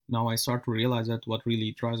now I start to realize that what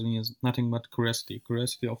really drives me is nothing but curiosity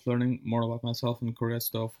of learning more about myself and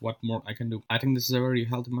curiosity of what more I can do. I think this is a very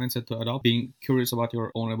healthy mindset to adopt, being curious about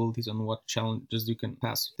your own abilities and what challenges you can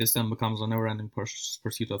pass. This then becomes a never-ending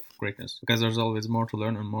pursuit of greatness, because there's always more to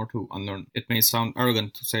learn and more to unlearn. It may sound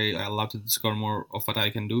arrogant to say I love to discover more of what I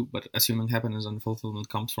can do, but assuming happiness and fulfillment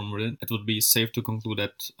comes from within, it would be safe to conclude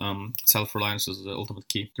that self-reliance is the ultimate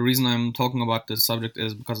key. The reason I'm talking about this subject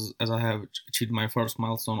is because as I have achieved my first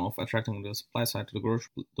milestone of attracting the supply side to the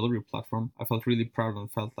grocery delivery platform, I felt really proud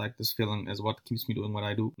and felt like this feeling is what keeps me doing what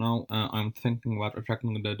I do. Now I'm thinking about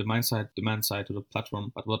attracting the demand side to the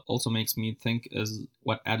platform, but what also makes me think is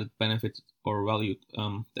what added benefit or value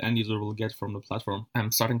the end user will get from the platform.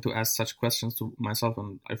 I'm starting to ask such questions to myself,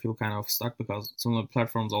 and I feel kind of stuck because similar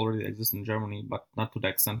platforms already exist in Germany, but not to the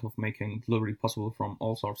extent of making delivery possible from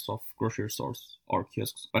all sorts of grocery stores or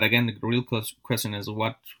kiosks. But again, the real question is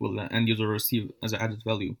what will the end user receive as added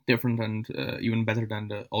value, different and even better than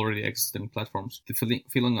the already existing platforms. The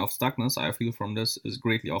feeling of stuckness I feel from this is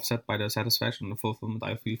greatly offset by the satisfaction and fulfillment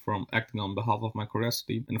I feel from acting on behalf of my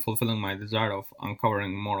curiosity and fulfilling my desire of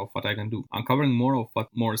uncovering more of what I can do, uncovering more of what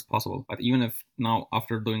more is possible. But even if now,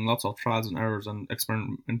 after doing lots of trials and errors and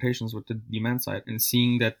experimentations with the demand side and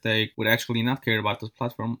seeing that they would actually not care about this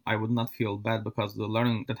platform, I would not feel bad, because the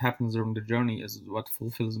learning that happens during the journey is what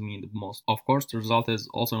fulfills me the most. Of course, the result is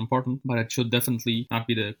also important, but it should definitely not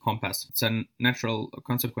be the compass. It's a natural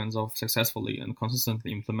consequence of successfully and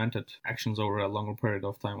consistently implemented actions over a longer period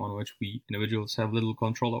of time, on which we individuals have little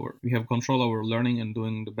control over. We have control over learning and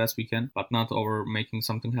doing the best we can, but not over making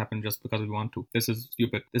something happen just because we want to. This is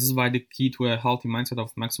stupid. This is why the key to a healthy mindset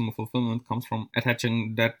of maximum fulfillment comes from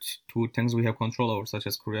attaching that to things we have control over, such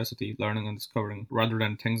as curiosity, learning, and discovering, rather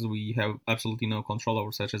than things we have absolutely no control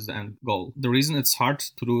over, such as the end goal. The reason it's hard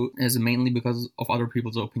to do is mainly because of other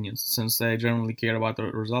people's opinions, since they generally care about the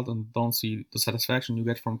result and don't see the satisfaction you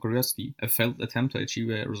get from curiosity. A failed attempt to achieve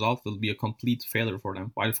a result will be a complete failure for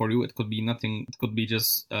them, while for you it could be nothing. It could be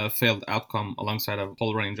just a failed outcome alongside a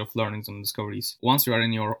whole range of learnings and discoveries. Once you are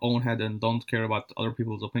in your own head and don't care about other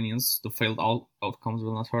people's opinions, the failed outcomes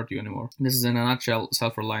will not hurt you anymore. This is in a nutshell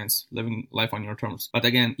self-reliance, living life on your terms. But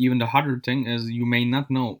again, even the harder thing is you may not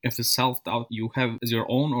know if the self-doubt you have is your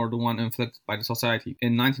own or the one inflicted by the society.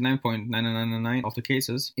 In 99.9999% of the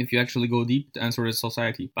cases, if you actually go deep, the answer is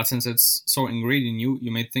society. But since it's so ingrained in you,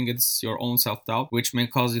 you may think it's your own self-doubt, which may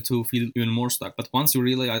cause you to feel even more stuck. But once you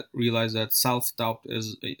realize that self-doubt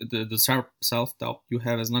is the self-doubt you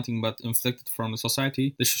have is nothing but inflicted from the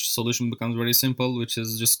society, the solution becomes very simple, which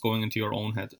is just going into your own head.